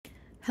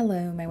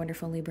Hello, my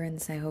wonderful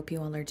Librans. I hope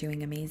you all are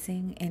doing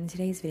amazing. In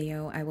today's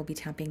video, I will be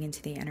tapping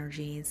into the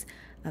energies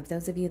of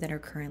those of you that are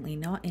currently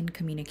not in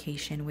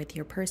communication with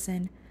your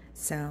person.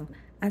 So,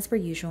 as per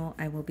usual,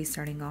 I will be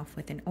starting off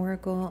with an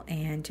oracle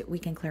and we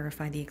can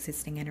clarify the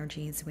existing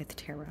energies with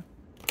tarot.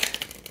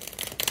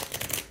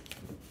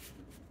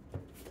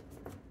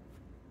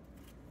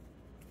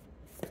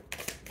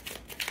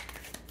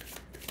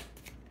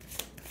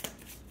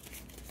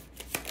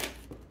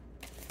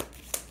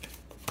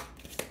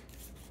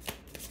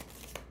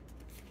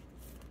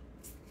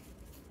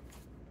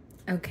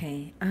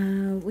 Okay,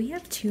 we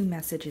have two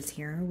messages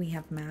here. We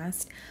have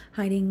masked,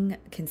 hiding,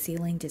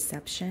 concealing,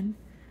 deception.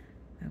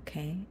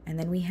 Okay, and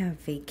then we have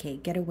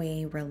vacate, get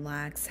away,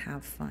 relax,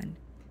 have fun.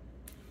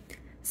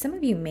 Some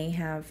of you may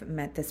have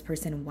met this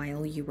person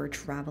while you were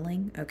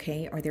traveling,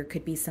 okay, or there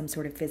could be some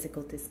sort of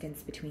physical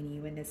distance between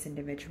you and this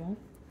individual,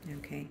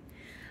 okay.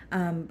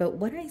 But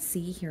what I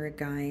see here,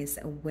 guys,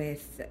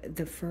 with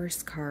the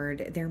first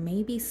card, there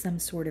may be some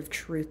sort of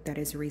truth that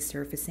is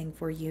resurfacing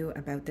for you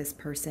about this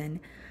person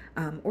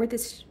or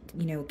this,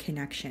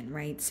 connection,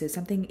 right? So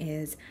something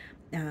is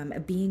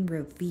being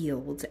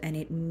revealed and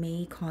it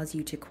may cause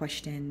you to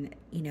question,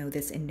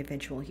 this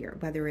individual here,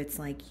 whether it's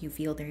like you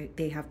feel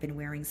they have been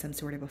wearing some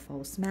sort of a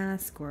false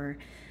mask or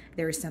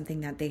there is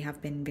something that they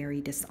have been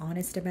very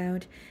dishonest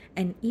about.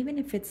 And even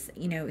if it's,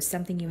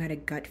 something you had a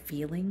gut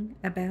feeling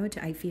about,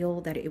 I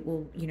feel that it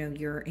will,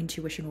 your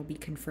intuition will be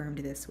confirmed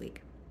this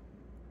week.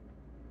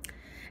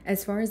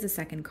 As far as the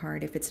second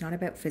card, if it's not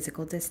about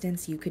physical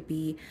distance, you could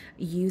be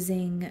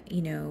using,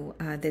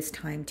 this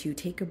time to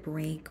take a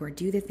break or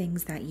do the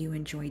things that you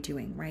enjoy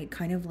doing, right?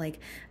 Kind of like,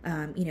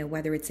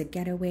 whether it's a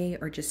getaway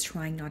or just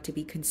trying not to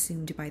be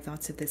consumed by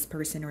thoughts of this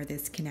person or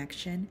this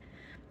connection.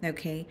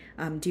 Okay,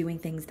 doing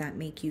things that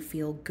make you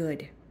feel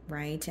good,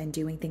 right? And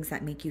doing things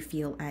that make you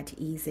feel at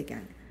ease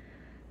again.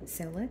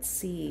 So let's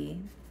see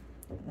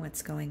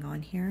what's going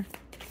on here.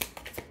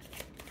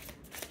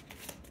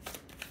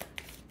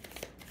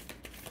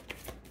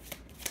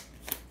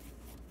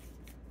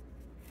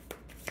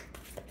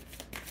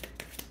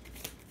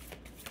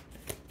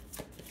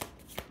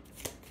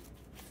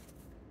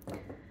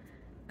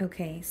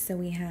 Okay, so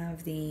we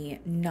have the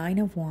Nine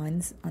of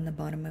Wands on the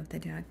bottom of the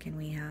deck, and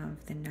we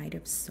have the Knight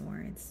of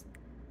Swords.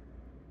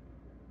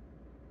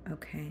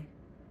 Okay.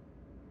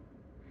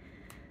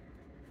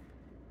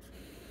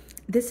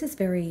 This is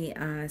very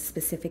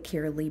specific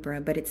here,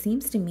 Libra, but it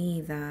seems to me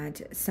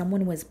that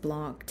someone was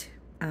blocked,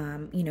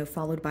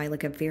 followed by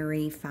like a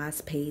very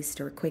fast-paced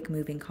or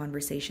quick-moving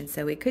conversation.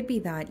 So it could be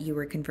that you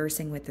were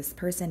conversing with this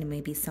person and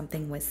maybe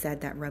something was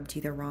said that rubbed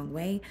you the wrong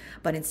way,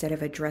 but instead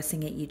of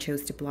addressing it, you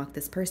chose to block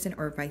this person,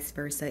 or vice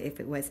versa. If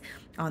it was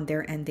on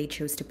their end, they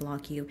chose to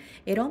block you.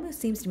 It almost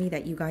seems to me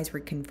that you guys were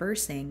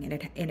conversing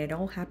and it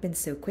all happened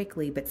so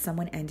quickly, but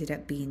someone ended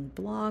up being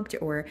blocked,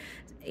 or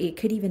it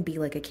could even be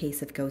like a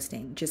case of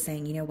ghosting, just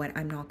saying, you know what,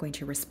 I'm not going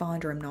to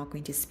respond or I'm not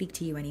going to speak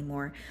to you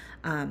anymore.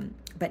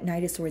 But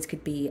Knight of Swords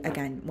could be,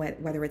 again,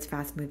 whether it's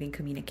fast-moving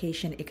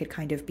communication, it could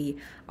kind of be,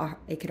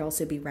 it could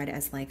also be read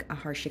as like a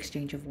harsh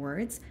exchange of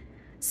words.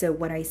 So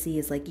what I see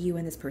is like you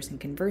and this person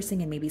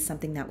conversing and maybe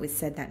something that was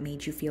said that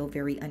made you feel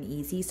very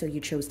uneasy, so you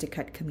chose to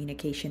cut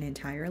communication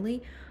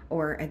entirely.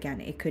 Or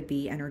again, it could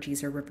be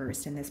energies are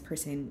reversed and this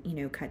person,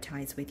 cut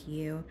ties with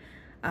you.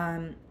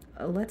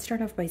 Let's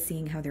start off by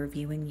seeing how they're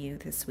viewing you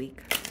this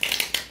week.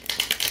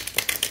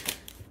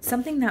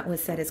 Something that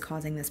was said is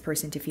causing this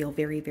person to feel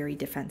very, very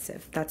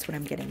defensive. That's what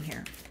I'm getting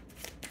here.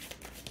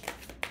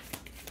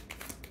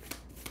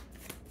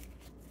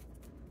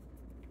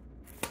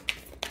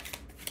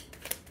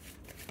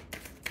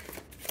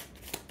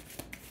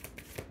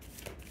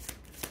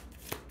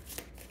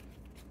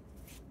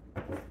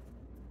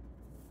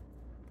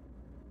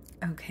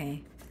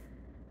 Okay.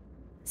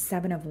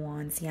 Seven of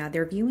Wands. Yeah,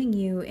 they're viewing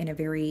you in a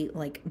very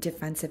like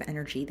defensive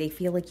energy. They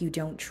feel like you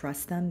don't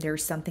trust them.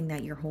 There's something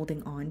that you're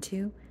holding on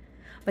to.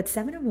 But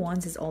Seven of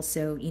Wands is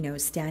also,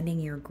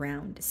 standing your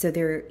ground. So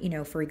they're,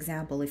 for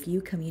example, if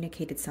you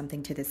communicated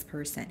something to this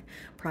person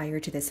prior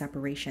to the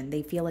separation,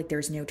 they feel like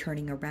there's no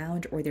turning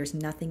around or there's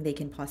nothing they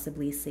can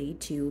possibly say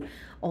to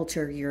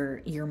alter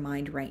your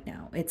mind right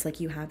now. It's like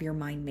you have your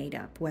mind made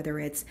up, whether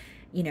it's,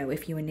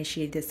 if you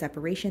initiated the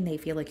separation, they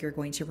feel like you're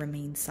going to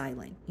remain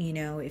silent.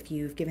 If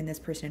you've given this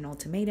person an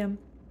ultimatum,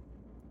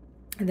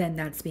 then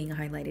that's being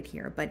highlighted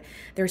here. But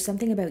there's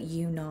something about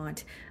you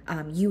not,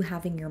 you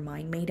having your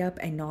mind made up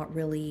and not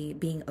really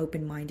being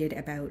open-minded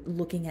about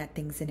looking at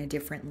things in a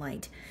different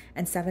light.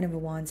 And Seven of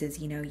Wands is,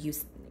 you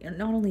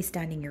not only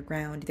standing your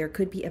ground, there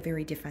could be a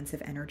very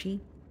defensive energy.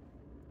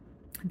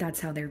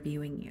 That's how they're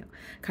viewing you.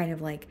 Kind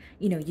of like,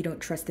 you don't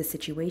trust the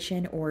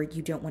situation or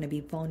you don't want to be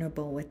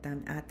vulnerable with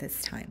them at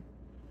this time.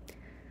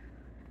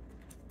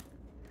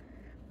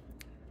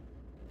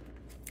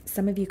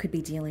 Some of you could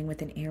be dealing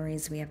with an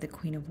Aries. We have the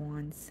Queen of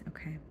Wands.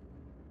 Okay.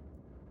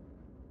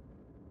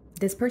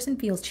 This person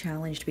feels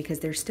challenged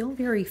because they're still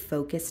very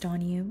focused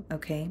on you.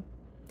 Okay.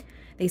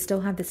 They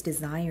still have this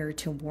desire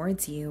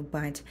towards you,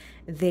 but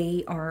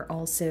they are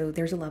also,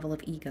 there's a level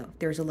of ego,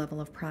 there's a level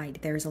of pride,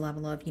 there's a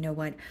level of, you know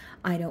what,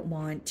 I don't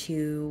want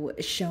to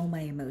show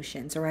my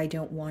emotions, or I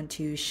don't want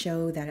to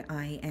show that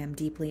I am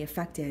deeply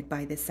affected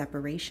by this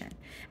separation.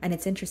 And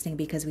it's interesting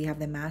because we have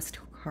the Masked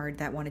card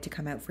that wanted to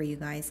come out for you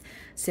guys.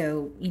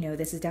 So, you know,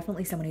 this is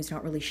definitely someone who's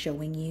not really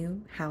showing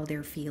you how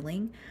they're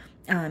feeling.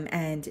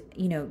 And,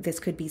 you know, this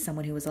could be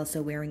someone who was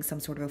also wearing some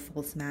sort of a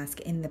false mask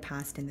in the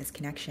past in this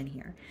connection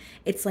here.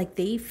 It's like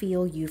they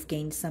feel you've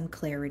gained some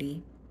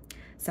clarity,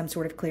 some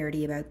sort of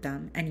clarity about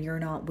them, and you're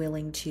not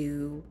willing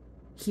to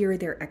hear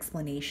their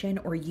explanation,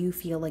 or you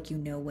feel like you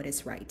know what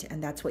is right,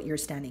 and that's what you're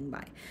standing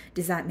by.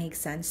 Does that make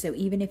sense? So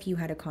even if you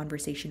had a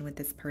conversation with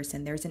this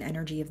person, there's an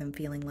energy of them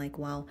feeling like,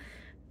 well,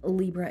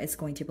 Libra is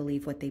going to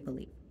believe what they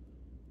believe.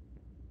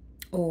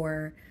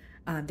 Or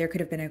there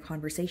could have been a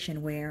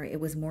conversation where it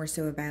was more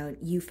so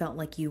about you felt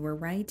like you were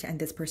right, and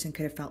this person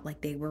could have felt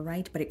like they were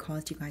right, but it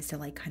caused you guys to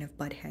like kind of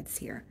butt heads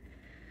here.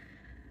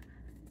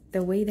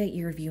 The way that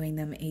you're viewing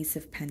them, Ace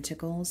of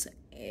Pentacles,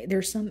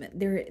 there's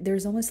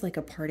almost like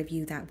a part of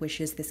you that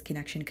wishes this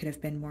connection could have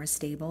been more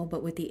stable.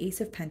 But with the Ace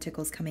of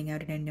Pentacles coming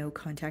out in a no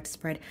contact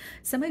spread,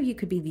 some of you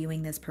could be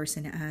viewing this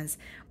person as,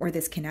 or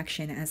this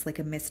connection as, like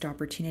a missed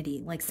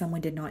opportunity, like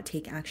someone did not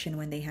take action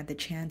when they had the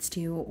chance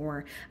to,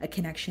 or a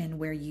connection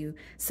where you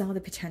saw the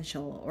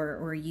potential,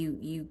 or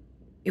you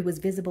it was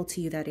visible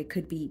to you that it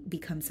could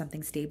become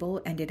something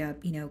stable, ended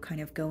up, you know, kind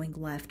of going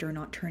left or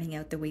not turning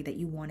out the way that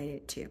you wanted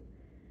it to.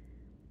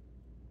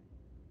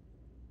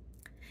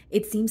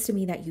 It seems to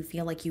me that you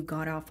feel like you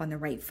got off on the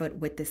right foot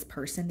with this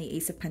person. The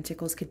Ace of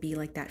Pentacles could be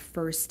like that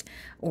first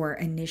or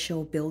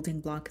initial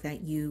building block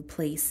that you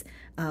place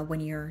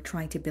when you're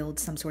trying to build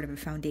some sort of a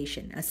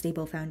foundation, a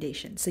stable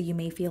foundation. So you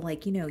may feel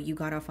like, you know, you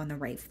got off on the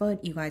right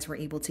foot. You guys were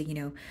able to, you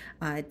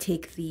know,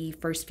 take the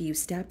first few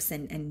steps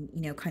and,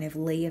 you know, kind of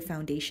lay a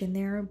foundation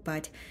there.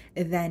 But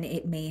then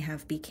it may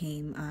have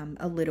became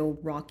a little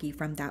rocky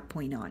from that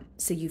point on.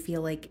 So you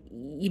feel like,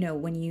 you know,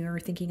 when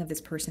you're thinking of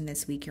this person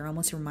this week, you're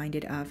almost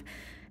reminded of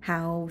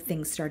how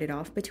things started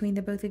off between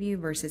the both of you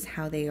versus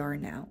how they are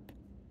now.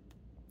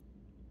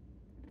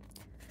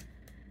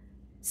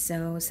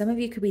 So some of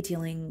you could be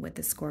dealing with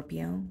the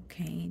Scorpio,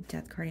 okay,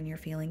 Death card in your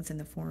feelings and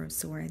the Four of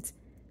Swords.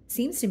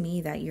 Seems to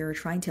me that you're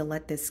trying to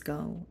let this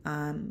go.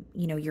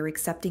 You know, you're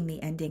accepting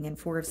the ending, and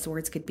Four of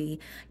Swords could be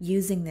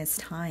using this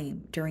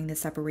time during the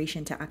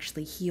separation to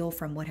actually heal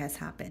from what has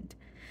happened.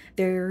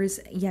 There's,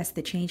 yes,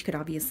 the change could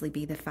obviously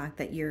be the fact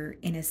that you're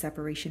in a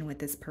separation with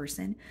this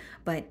person,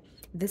 but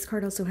this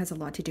card also has a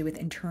lot to do with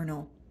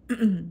internal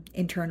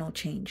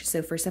change.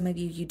 So for some of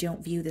you, you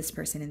don't view this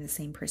person in the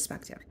same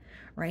perspective,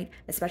 right?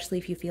 Especially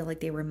if you feel like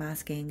they were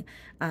masking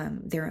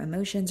their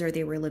emotions, or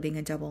they were living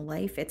a double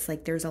life. It's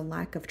like there's a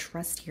lack of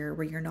trust here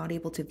where you're not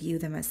able to view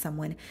them as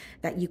someone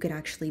that you could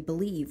actually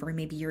believe, or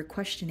maybe you're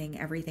questioning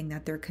everything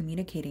that they're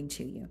communicating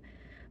to you.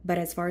 But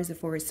as far as the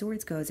Four of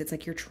Swords goes, it's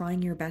like you're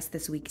trying your best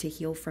this week to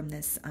heal from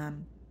this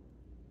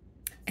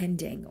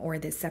ending or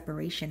this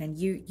separation, and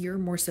you're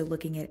more so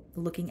looking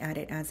at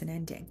it as an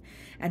ending.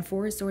 And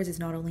Four of Swords is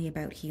not only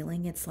about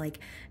healing, it's like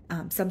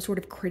some sort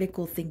of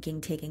critical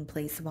thinking taking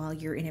place while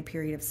you're in a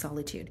period of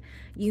solitude.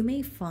 You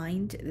may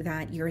find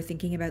that you're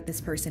thinking about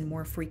this person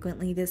more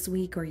frequently this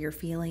week, or you're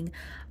feeling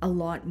a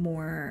lot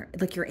more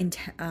like your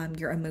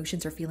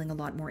emotions are feeling a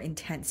lot more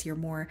intense. You're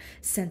more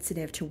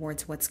sensitive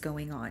towards what's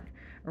going on,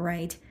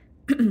 right?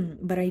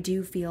 But I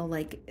do feel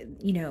like,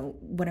 you know,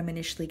 what I was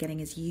initially getting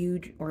is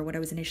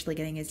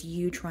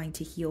you trying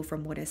to heal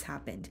from what has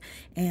happened.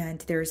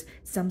 And there's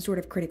some sort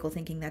of critical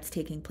thinking that's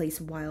taking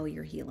place while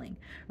you're healing,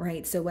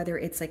 right? So whether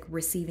it's like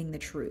receiving the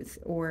truth,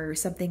 or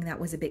something that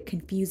was a bit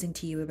confusing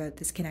to you about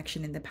this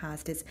connection in the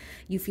past, is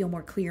you feel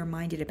more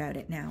clear-minded about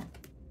it now.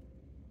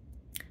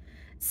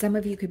 Some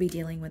of you could be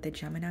dealing with a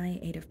Gemini,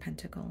 Eight of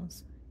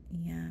Pentacles.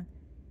 Yeah.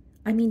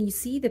 I mean, you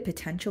see the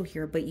potential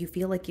here, but you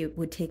feel like it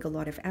would take a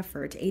lot of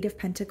effort. Eight of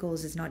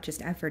Pentacles is not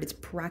just effort, it's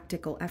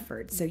practical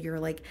effort. So you're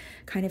like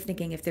kind of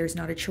thinking, if there's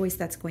not a choice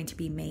that's going to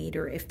be made,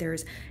 or if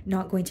there's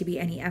not going to be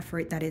any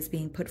effort that is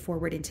being put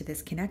forward into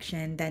this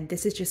connection, then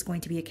this is just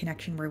going to be a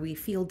connection where we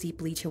feel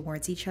deeply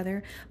towards each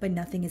other, but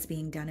nothing is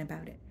being done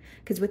about it.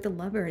 Because with the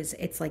Lovers,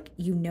 it's like,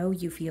 you know,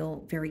 you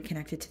feel very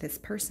connected to this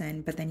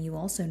person, but then you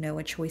also know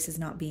a choice is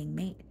not being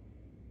made.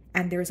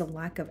 And there's a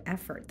lack of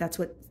effort. That's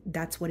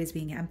what is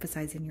being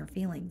emphasized in your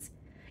feelings.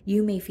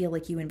 You may feel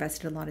like you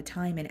invested a lot of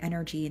time and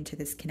energy into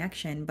this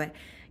connection, but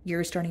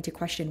you're starting to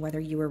question whether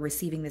you are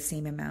receiving the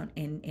same amount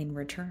in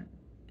return,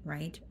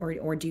 right?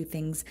 Or do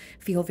things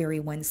feel very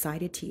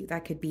one-sided to you?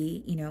 That could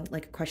be, you know,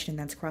 like a question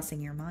that's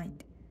crossing your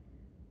mind.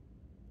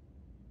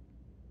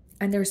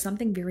 And there's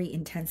something very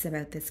intense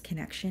about this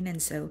connection.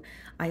 And so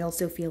I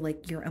also feel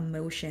like your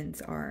emotions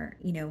are,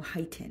 you know,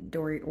 heightened,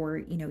 or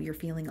you know, you're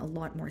feeling a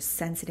lot more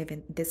sensitive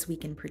in this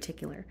week in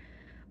particular.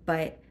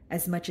 But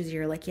as much as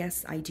you're like,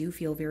 yes, I do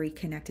feel very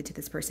connected to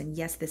this person,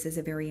 yes, this is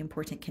a very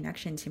important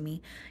connection to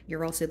me,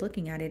 you're also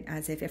looking at it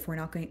as if we're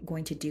not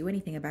going to do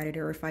anything about it,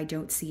 or if I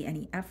don't see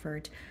any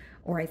effort,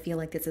 or I feel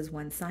like this is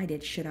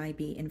one-sided, should I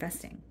be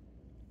investing?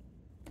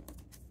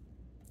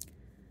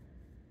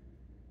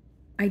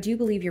 I do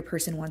believe your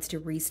person wants to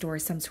restore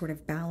some sort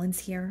of balance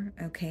here,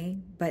 okay?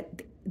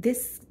 But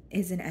this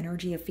is an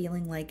energy of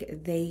feeling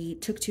like they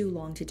took too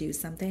long to do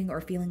something,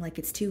 or feeling like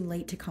it's too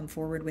late to come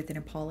forward with an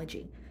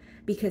apology.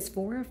 Because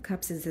Four of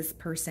Cups is this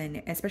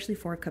person, especially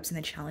Four of Cups in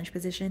the challenge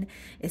position,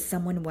 is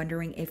someone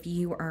wondering if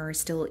you are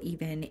still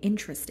even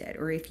interested,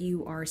 or if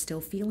you are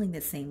still feeling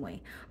the same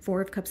way. Four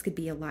of Cups could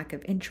be a lack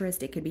of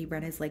interest. It could be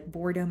read as like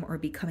boredom or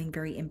becoming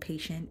very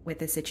impatient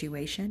with a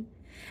situation.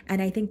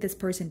 And I think this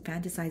person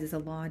fantasizes a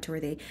lot, or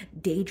they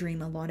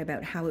daydream a lot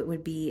about how it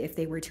would be if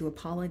they were to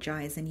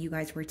apologize and you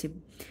guys were to,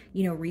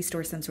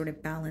 restore some sort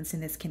of balance in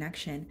this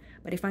connection.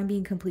 But if I'm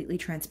being completely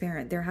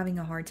transparent, they're having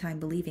a hard time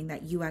believing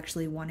that you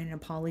actually want an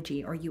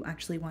apology, or you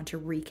actually want to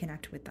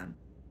reconnect with them.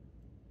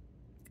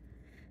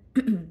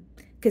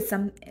 Because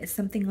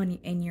something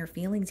in your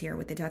feelings here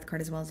with the Death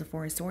card as well as the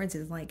Four of Swords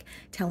is like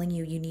telling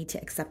you need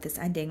to accept this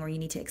ending, or you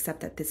need to accept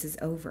that this is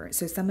over.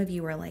 So some of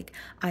you are like,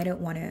 I don't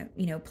want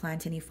to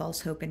plant any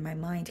false hope in my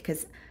mind,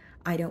 because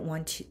I don't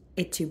want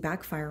it to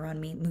backfire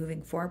on me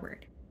moving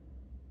forward.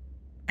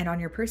 And on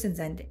your person's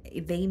end,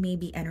 they may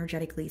be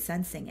energetically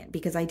sensing it,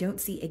 because I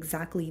don't see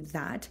exactly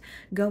that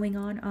going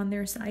on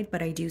their side,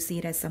 but I do see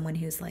it as someone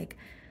who's like,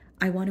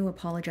 I want to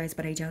apologize,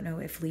 but I don't know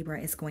if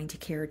Libra is going to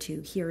care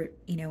to hear,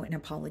 an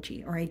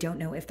apology, or I don't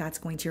know if that's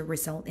going to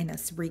result in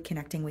us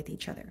reconnecting with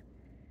each other.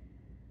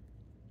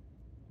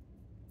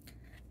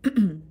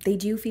 They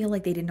do feel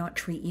like they did not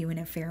treat you in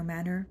a fair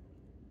manner.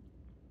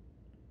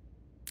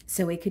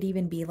 So it could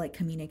even be like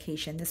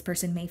communication. This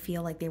person may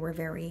feel like they were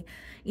very,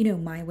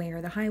 my way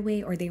or the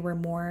highway, or they were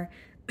more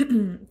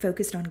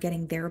focused on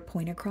getting their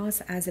point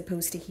across as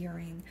opposed to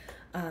hearing,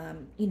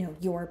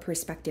 your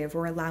perspective,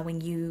 or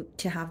allowing you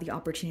to have the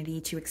opportunity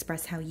to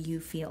express how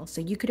you feel.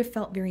 So you could have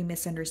felt very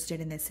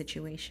misunderstood in this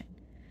situation.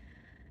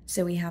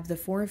 So we have the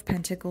Four of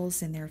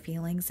Pentacles and their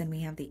feelings, and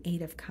we have the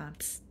Eight of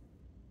Cups.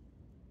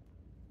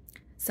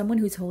 Someone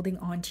who's holding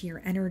on to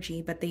your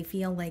energy, but they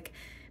feel like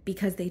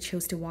because they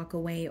chose to walk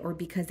away, or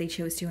because they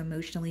chose to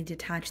emotionally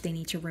detach, they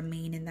need to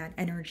remain in that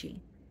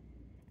energy.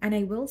 And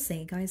I will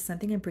say, guys,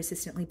 something I'm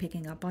persistently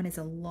picking up on is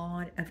a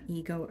lot of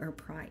ego or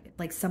pride.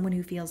 Like someone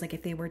who feels like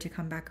if they were to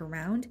come back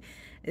around,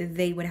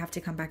 they would have to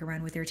come back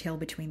around with their tail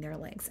between their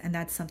legs. And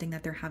that's something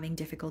that they're having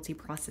difficulty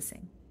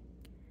processing.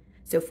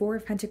 So Four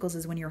of Pentacles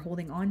is when you're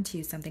holding on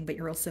to something, but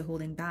you're also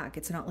holding back.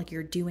 It's not like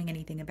you're doing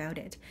anything about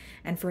it.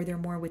 And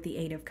furthermore, with the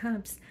Eight of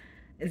Cups,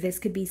 this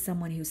could be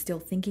someone who's still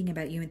thinking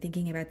about you and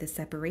thinking about the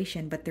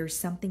separation, but there's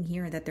something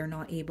here that they're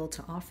not able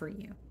to offer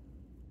you.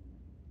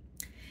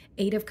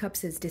 Eight of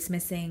Cups is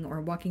dismissing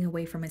or walking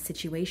away from a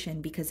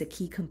situation because a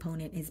key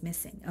component is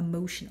missing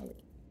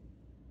emotionally.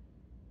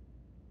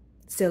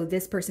 So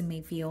this person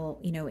may feel,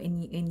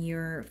 in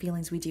your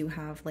feelings, we do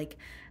have like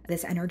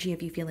this energy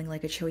of you feeling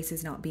like a choice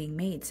is not being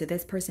made. So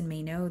this person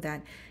may know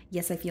that,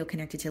 yes, I feel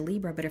connected to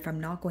Libra, but if I'm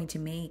not going to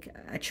make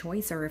a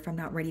choice, or if I'm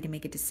not ready to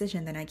make a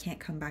decision, then I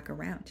can't come back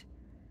around.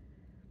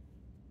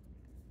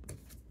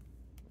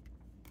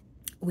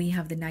 We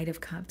have the Knight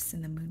of Cups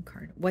and the Moon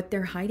card. What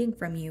they're hiding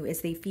from you is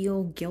they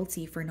feel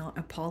guilty for not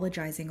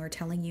apologizing or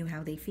telling you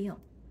how they feel.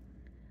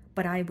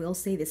 But I will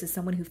say this is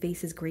someone who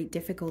faces great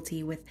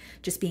difficulty with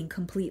just being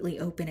completely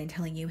open and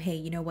telling you, hey,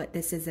 you know what,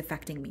 this is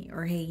affecting me.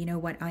 Or, hey, you know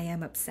what, I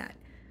am upset.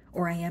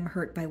 Or I am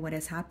hurt by what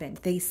has happened.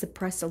 They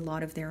suppress a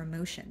lot of their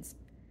emotions,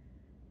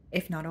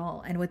 if not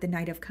all. And with the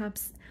Knight of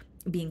Cups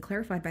being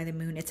clarified by the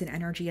Moon, it's an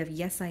energy of,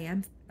 yes, I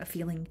am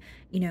feeling,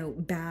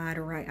 bad,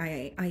 or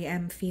I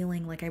am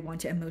feeling like I want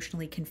to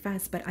emotionally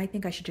confess, but I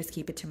think I should just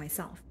keep it to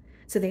myself.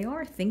 So they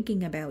are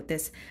thinking about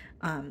this.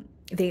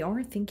 They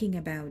are thinking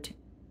about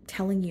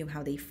telling you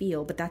how they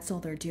feel, but that's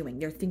all they're doing.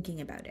 They're thinking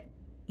about it.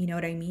 You know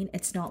what I mean?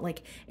 It's not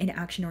like an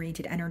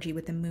action-oriented energy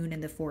with the Moon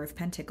and the Four of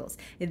Pentacles.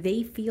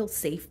 They feel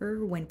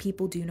safer when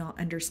people do not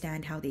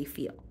understand how they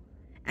feel.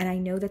 And I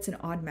know that's an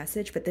odd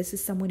message, but this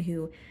is someone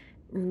who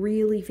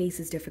really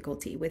faces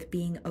difficulty with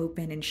being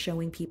open and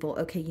showing people,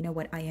 okay, you know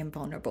what, I am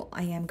vulnerable.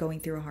 I am going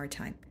through a hard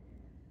time.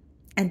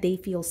 And they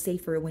feel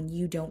safer when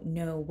you don't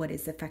know what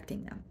is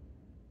affecting them.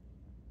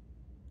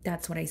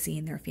 That's what I see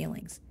in their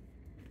feelings.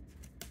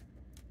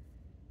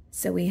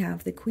 So we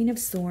have the Queen of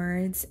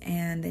Swords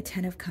and the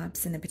Ten of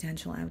Cups and the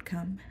potential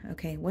outcome.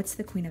 Okay, what's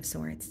the Queen of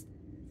Swords?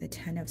 The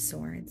Ten of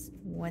Swords.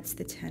 What's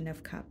the Ten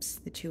of Cups?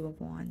 The Two of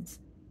Wands.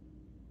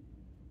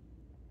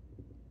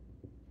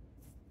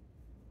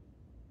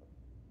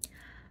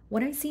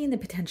 What I see in the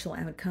potential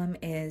outcome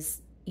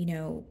is,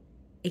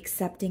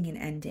 accepting an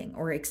ending,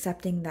 or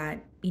accepting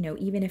that,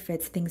 even if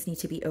it's things need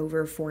to be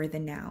over for the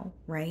now,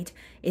 right?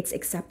 It's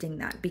accepting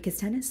that, because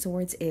Ten of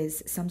Swords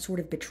is some sort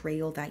of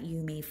betrayal that you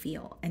may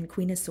feel. And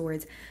Queen of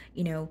Swords,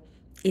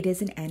 it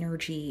is an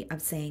energy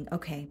of saying,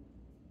 okay,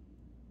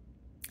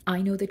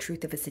 I know the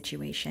truth of a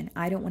situation.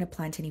 I don't want to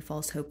plant any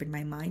false hope in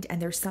my mind.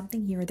 And there's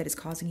something here that is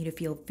causing you to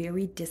feel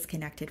very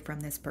disconnected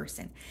from this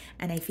person.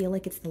 And I feel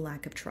like it's the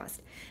lack of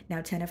trust. Now,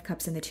 Ten of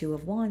Cups and the Two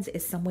of Wands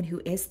is someone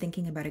who is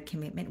thinking about a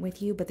commitment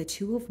with you, but the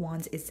Two of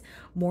Wands is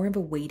more of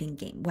a waiting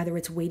game, whether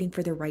it's waiting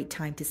for the right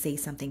time to say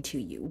something to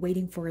you,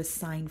 waiting for a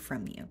sign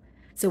from you.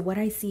 So what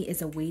I see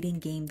is a waiting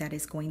game that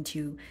is going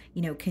to,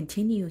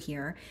 continue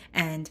here,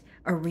 and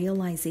a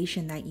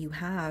realization that you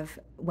have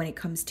when it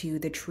comes to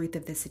the truth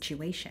of the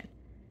situation.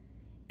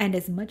 And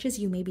as much as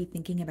you may be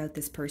thinking about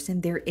this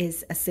person, there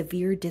is a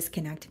severe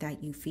disconnect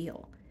that you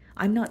feel.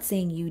 I'm not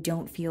saying you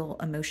don't feel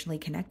emotionally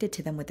connected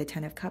to them with the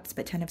Ten of Cups,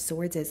 but Ten of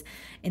Swords is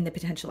in the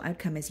potential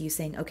outcome is you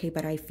saying, okay,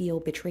 but I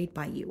feel betrayed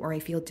by you, or I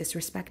feel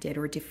disrespected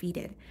or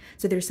defeated.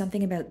 So there's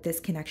something about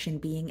this connection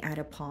being at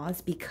a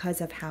pause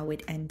because of how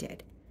it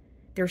ended.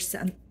 There's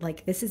some,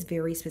 like, this is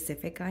very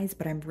specific, guys,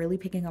 but I'm really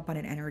picking up on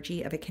an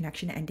energy of a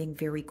connection ending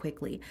very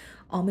quickly,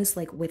 almost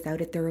like without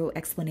a thorough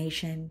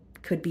explanation.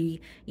 Could be,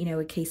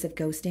 a case of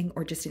ghosting,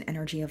 or just an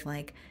energy of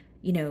like,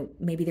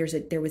 maybe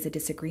there was a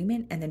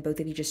disagreement, and then both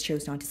of you just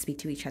chose not to speak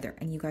to each other,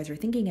 and you guys are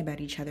thinking about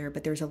each other,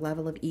 but there's a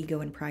level of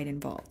ego and pride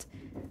involved.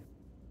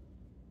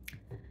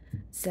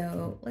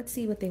 So let's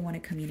see what they want to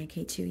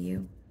communicate to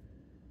you.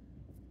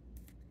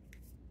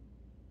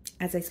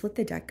 As I split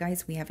the deck,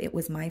 guys, we have, it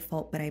was my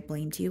fault, but I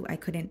blamed you. I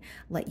couldn't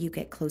let you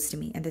get close to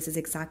me. And this is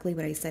exactly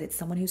what I said. It's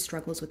someone who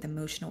struggles with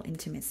emotional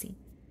intimacy.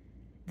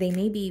 They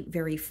may be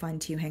very fun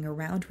to hang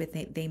around with.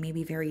 They may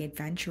be very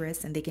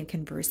adventurous, and they can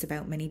converse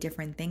about many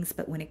different things.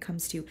 But when it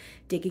comes to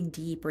digging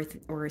deep,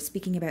 or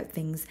speaking about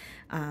things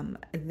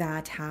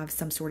that have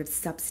some sort of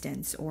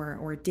substance,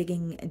 or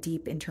digging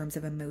deep in terms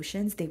of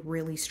emotions, they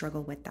really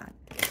struggle with that.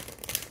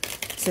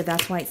 So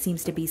that's why it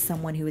seems to be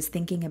someone who is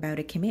thinking about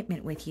a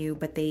commitment with you,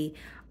 but they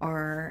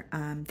are,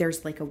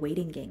 there's like a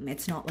waiting game.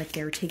 It's not like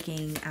they're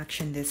taking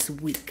action this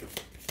week.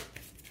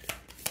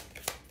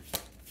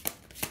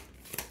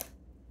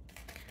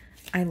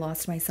 I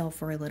lost myself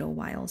for a little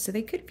while. So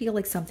they could feel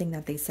like something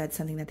that they said,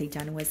 something that they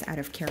done was out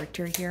of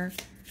character here.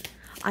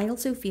 I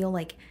also feel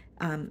like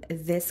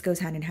this goes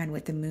hand in hand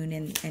with the moon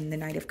and the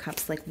Knight of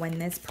Cups. Like when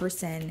this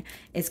person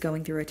is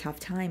going through a tough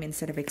time,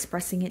 instead of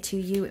expressing it to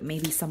you, it may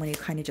be someone who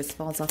kind of just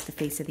falls off the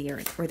face of the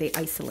earth, or they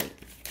isolate.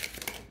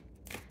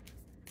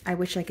 I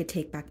wish I could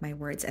take back my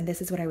words. And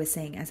this is what I was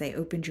saying as I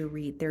opened your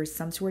read. There's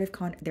some sort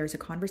of there's a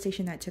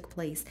conversation that took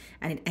place,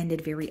 and it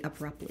ended very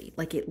abruptly.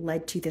 Like it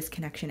led to this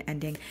connection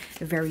ending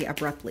very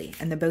abruptly.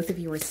 And the both of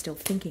you are still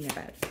thinking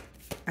about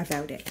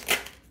it.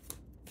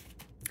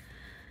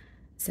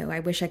 So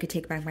I wish I could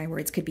take back my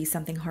words. Could be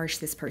something harsh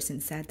this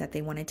person said that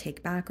they want to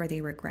take back, or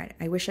they regret.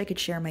 I wish I could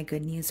share my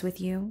good news with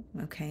you.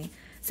 Okay.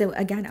 So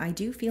again, I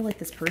do feel like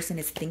this person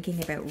is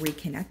thinking about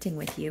reconnecting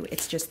with you.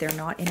 It's just they're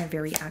not in a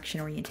very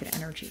action-oriented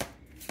energy.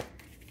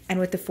 And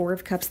with the Four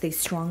of Cups, they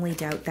strongly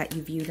doubt that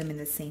you view them in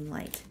the same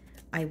light.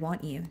 I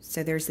want you.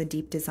 So there's a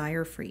deep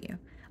desire for you.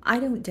 I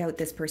don't doubt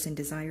this person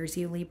desires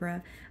you,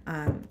 Libra.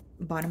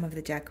 Bottom of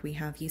the deck, we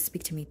have you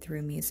speak to me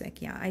through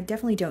music. Yeah, I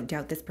definitely don't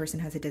doubt this person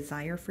has a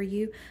desire for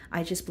you.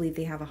 I just believe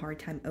they have a hard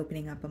time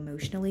opening up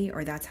emotionally,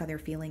 or that's how they're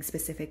feeling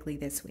specifically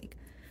this week.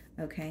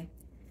 Okay?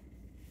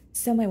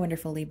 So my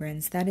wonderful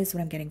Librans, that is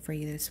what I'm getting for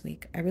you this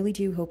week. I really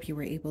do hope you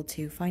were able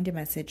to find a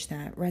message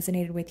that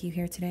resonated with you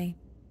here today.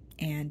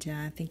 And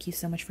thank you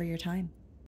so much for your time.